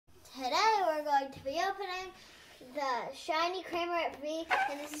going to be opening the shiny Cramorant V,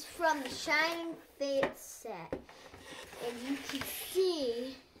 and this is from the Shining Fates set. And you can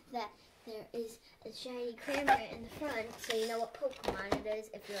see that there is a shiny Cramorant in the front, so you know what Pokemon it is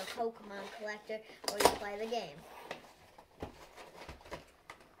if you're a Pokemon collector or you play the game.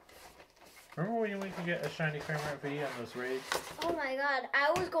 Remember when you went to get a shiny Cramorant V on those raids? Oh my god,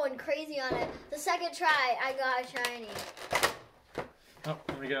 I was going crazy on it. The second try, I got a shiny. Oh,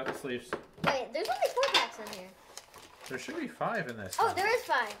 let me get out the sleeves. Wait, there's only 4 packs in here. There should be 5 in this. Oh, there is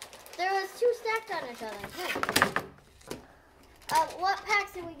 5. There was 2 stacked on each other. What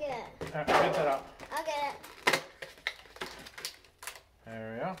packs did we get? I'll get that out. I'll get it.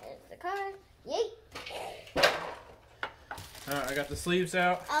 There we go. There's the card. Yeet. I got the sleeves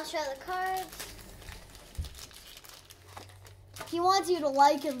out. I'll show the cards. He wants you to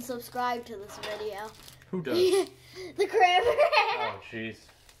like and subscribe to this video. Who does? The Cramorant. Oh, jeez.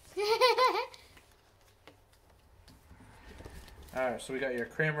 Alright, so we got your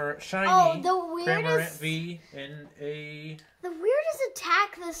shiny Cramorant V in a... The weirdest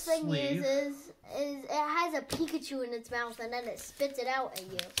attack this thing sleeve. is it has a Pikachu in its mouth and then it spits it out at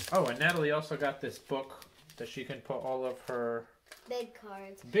you. Oh, and Natalie also got this book that she can put all of her big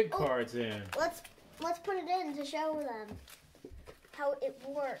cards cards in. Let's put it in to show them how it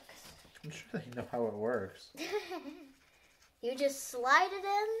works. I'm sure they know how it works. You just slide it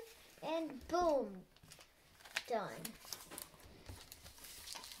in and boom, done.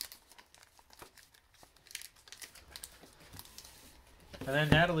 And then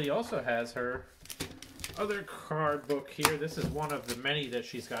Natalie also has her other card book here. This is one of the many that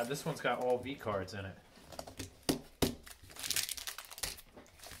she's got. This one's got all V cards in it.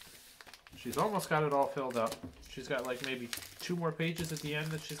 She's almost got it all filled up. She's got like maybe 2 more pages at the end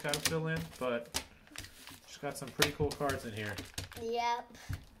that she's got to fill in, but she's got some pretty cool cards in here. Yep.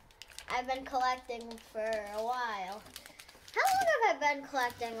 I've been collecting for a while. How long have I been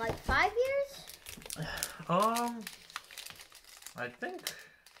collecting? Like 5 years? I think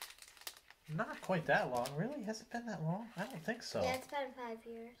not quite that long. Really? Has it been that long? I don't think so. Yeah, it's been 5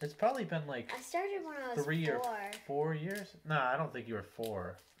 years. It's probably been like I started when I was 3 4. or 4 years. No, I don't think you were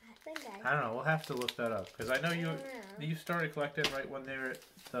 4. I think I don't know. We'll have to look that up because I know you started collecting right when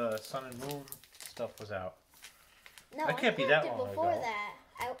the Sun and Moon stuff was out. No, that can't be that long before ago. that.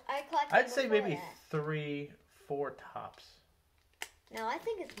 I collected. I'd say maybe that. 3, 4 tops. No, I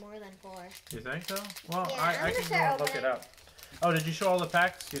think it's more than 4. You think so? Well, Yeah, I can go and look it up. Oh, did you show all the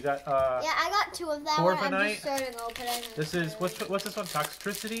packs? You got yeah, I got 2 of that one. I'm just starting opening. This is what's this one?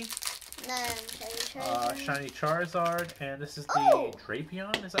 Toxtricity. No, Shiny Charizard, and this is the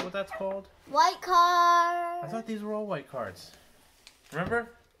Drapion. Is that what that's called? White card. I thought these were all white cards.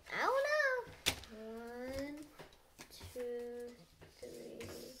 Remember? I don't know. 1, 2, 3,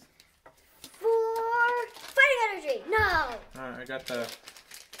 4. Fighting energy. No. Alright, I got the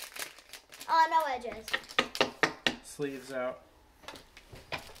Oh, no edges. sleeves out.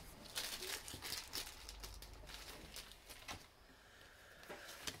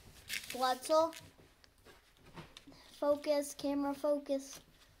 Blitzel. Focus. Camera focus.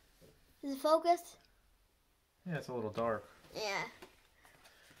 Is it focused? Yeah, it's a little dark. Yeah.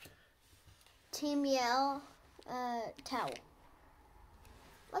 Team Yell. Towel.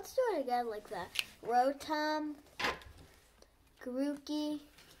 Let's do it again like that. Rotom. Grookey.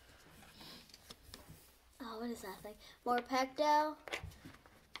 Oh, what is that thing? Morpeko.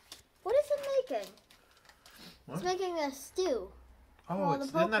 What is it making? What? It's making a stew. Oh,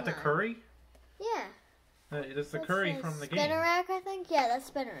 isn't that the curry? Yeah. That's the curry from the game. Spinnerack, I think? Yeah, that's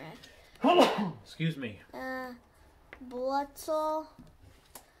Spinnerack. Excuse me. Blitzel.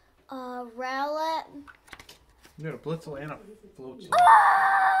 Rowlet. You got a Blitzel and a Floatzel.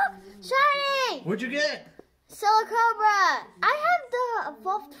 Oh! Shiny! What'd you get? Silicobra! I have the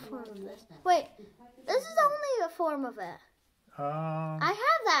evolved form of this. Wait, this is only a form of it. I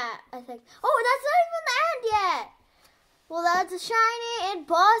have that, I think. Oh, that's not even the end yet! Well, that's a shiny and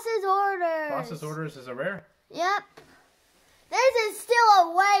Boss's Orders. Boss's Orders is a rare? Yep. This is still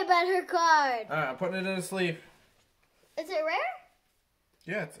a way better card. Alright, I'm putting it in a sleeve. Is it rare?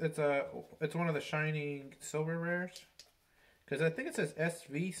 Yeah, it's one of the shining silver rares. Because I think it says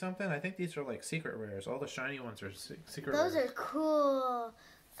SV something. I think these are like secret rares. All the shiny ones are secret rares. Those are cool.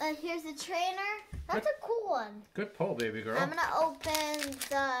 Here's the trainer. That's a cool one. Good pull, baby girl. I'm going to open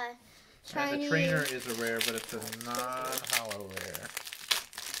the shiny. And the trainer is a rare, but it's a non-hollow rare.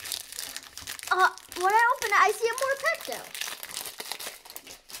 When I open it, I see a Morpeko.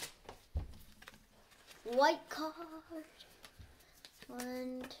 White card.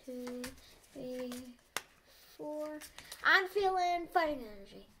 1, 2, 3, 4. I'm feeling fighting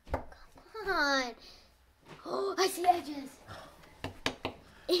energy. Come Come on. Oh, I see edges.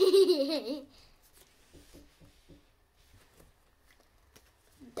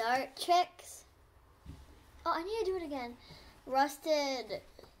 Dart tricks. Oh, I need to do it again. Rusted.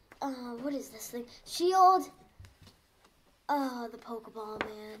 What is this thing? Shield. Oh, the Pokeball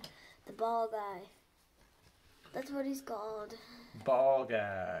man. The ball guy. That's what he's called. Ball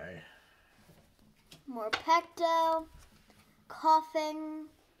guy. Morpeko. Coughing.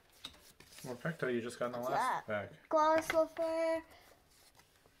 Morpeko you just got in the last pack. Glossopher.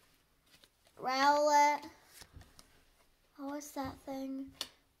 Rowlet. Oh, what's that thing?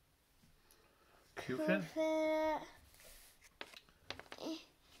 Cufant? Eh,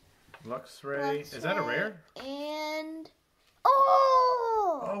 Luxray. Is that a rare? And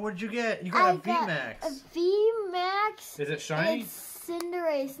oh! Oh, what did you get? You got a VMAX. A VMAX. Is it shiny? It's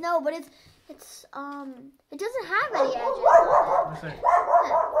Cinderace. No, but it's it doesn't have any edges. Let me see.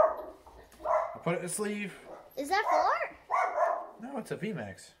 I'll put it in the sleeve. Is that 4? No, it's a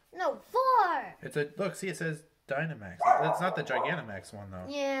VMAX. No, 4. It's a look. See, it says Dynamax. It's not the Gigantamax one though.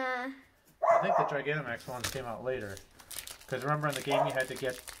 Yeah. I think the Gigantamax ones came out later. Because remember in the game you had to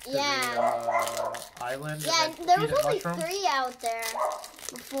get to the island? Yeah, and there was feed it only mushrooms? 3 out there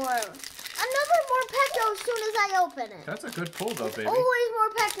before. Another Morpeko as soon as I open it. That's a good pull though, baby. Always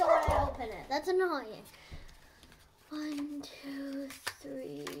Morpeko when I open it. That's annoying. 1, 2,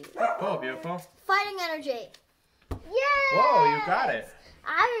 3. Good pull, beautiful. Fighting energy. Yay! Whoa, you got it.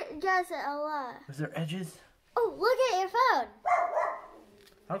 I guess it a lot. Is there edges? Oh, look at your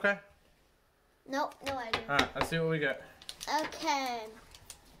phone. Okay. Nope, no edges. Alright, let's see what we get. Okay.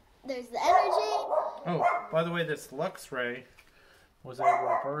 There's the energy. Oh, by the way, this Luxray was a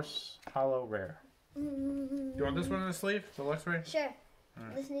reverse hollow rare. You want this one in the sleeve? The Luxray? Sure.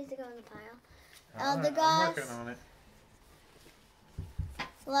 Right. This needs to go in the pile. Alright, Eldegoss. I'm working on it.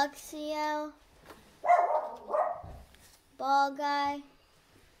 Luxio. Ball guy.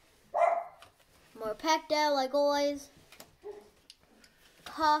 Morpeko, like always.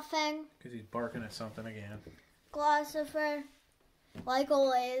 Coughing. Because he's barking at something again. Glossopher, like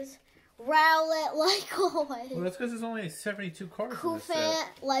always. Rowlet, like always. Well, that's because there's only 72 cards in this set. Cufant,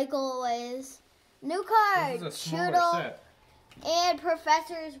 like always. New This card, is a smaller Choodle, set. and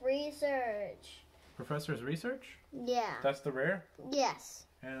Professor's Research. Professor's Research? Yeah. That's the rare? Yes.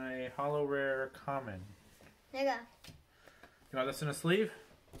 And a hollow rare common. There you go. You want this in a sleeve?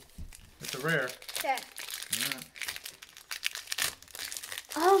 It's a rare. Sure. Alright.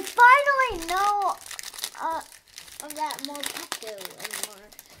 Oh, finally, no of that Morpeko anymore.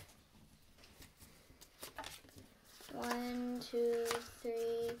 1, 2, 3,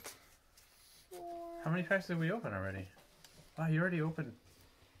 4. How many packs did we open already? Wow, you already opened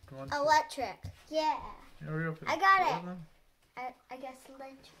one. Electric. Yeah. You already opened I got 4 it. of them? I guess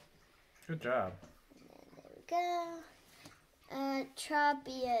electric. Good job. There we go.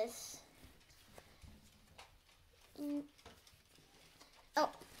 Tropius. Oh,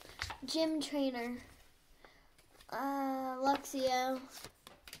 gym trainer. Luxio.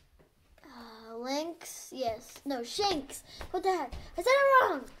 Lynx. Yes. No, Shanks. What the heck? I said it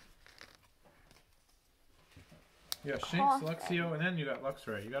wrong. You got Shinx, Luxio, and then you got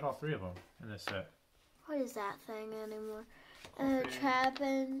Luxray. You got all 3 of them in this set. What is that thing anymore? Okay.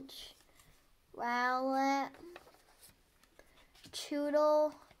 Trapinch. Rowlet.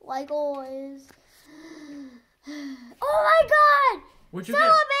 Choodle. Like always. Oh my god! What'd you get?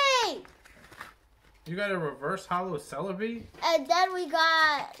 Celebi! You got a reverse hollow Celebi? And then we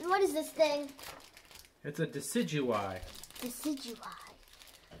got, what is this thing? It's a Decidueye. Decidueye.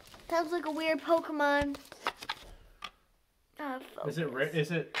 Sounds like a weird Pokemon. Is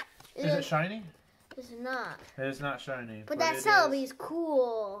it is it shiny? It's not. It is not shiny. But that it Celebi is- is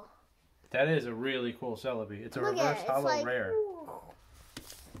cool. That is a really cool Celebi. It's a Look reverse at it. hollow It's like, rare. ooh.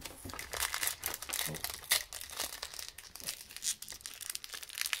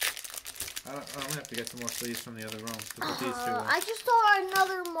 I'm gonna have to get some more sleeves from the other room to put these 2 in. I just saw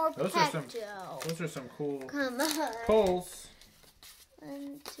another more Those are some- Pecto. Those are some cool Come on. pulls.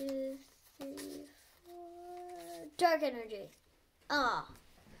 1, 2, 3, 4. Dark energy. Oh.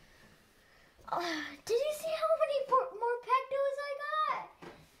 Did you see how many more Pectos I got?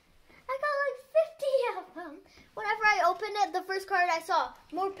 I got like 50 of them. Whenever I opened it, the first card I saw,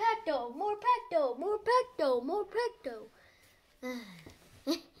 more Pecto, more Pecto, more Pecto, more Pecto.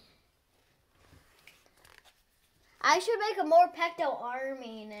 I should make a more Pecto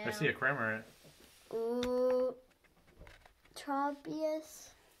army now. I see a Cramorant. Ooh. Tropius.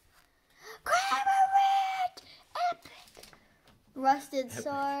 Cramorant! Epic! Rusted Epic.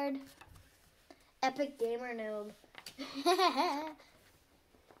 sword. Epic gamer noob.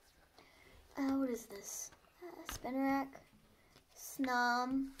 What is this? Spinarak,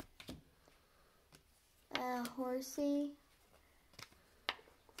 Snom, Horsey,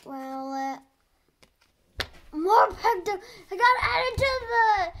 Rowlet, more Pecto. I got added to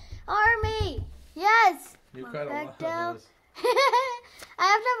the army. Yes. You got a lot of those. I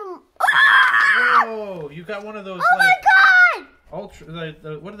have to have Whoa! You got one of those. Oh my god! Ultra.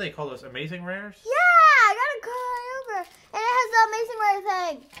 What do they call those? Amazing rares? Yeah, I got a Kyogre, and it has the amazing rare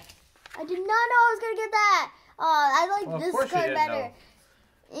thing. I did not know I was gonna get that. I like this card better. Know.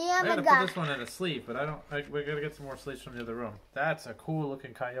 Yeah, I gotta put this one in a sleeve, but we gotta get some more sleeves from the other room. That's a cool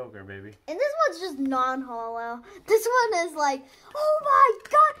looking Kyogre, baby. And this one's just non-hollow. This one is like, oh my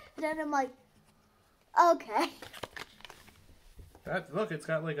god! And then I'm like, okay. Look, it's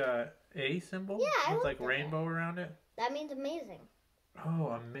got like a symbol with like rainbow around it. That means amazing.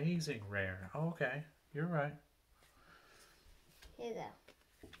 Oh, amazing rare. Oh, okay, you're right. Here you go.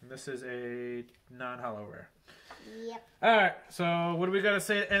 And this is a non-hollow rare. Yep. Alright, so what do we got to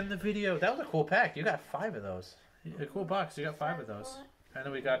say to end the video? That was a cool pack. You got 5 of those. A cool box. You got 5 of those. And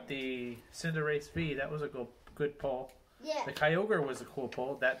then we got the Cinderace V. That was a good pull. Yeah. The Kyogre was a cool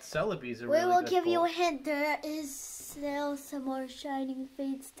pull. That Celebi's a really good pull. We will give you a hint. There is still some more Shining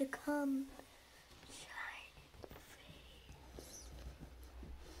Fates to come. Shining Fates.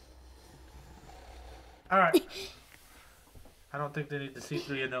 Alright. I don't think they need to see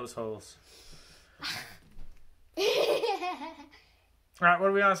through your nose holes. Alright, what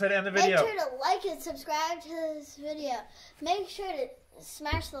do we want to say to end the video? Make sure to like and subscribe to this video. Make sure to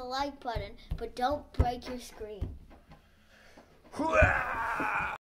smash the like button, but don't break your screen.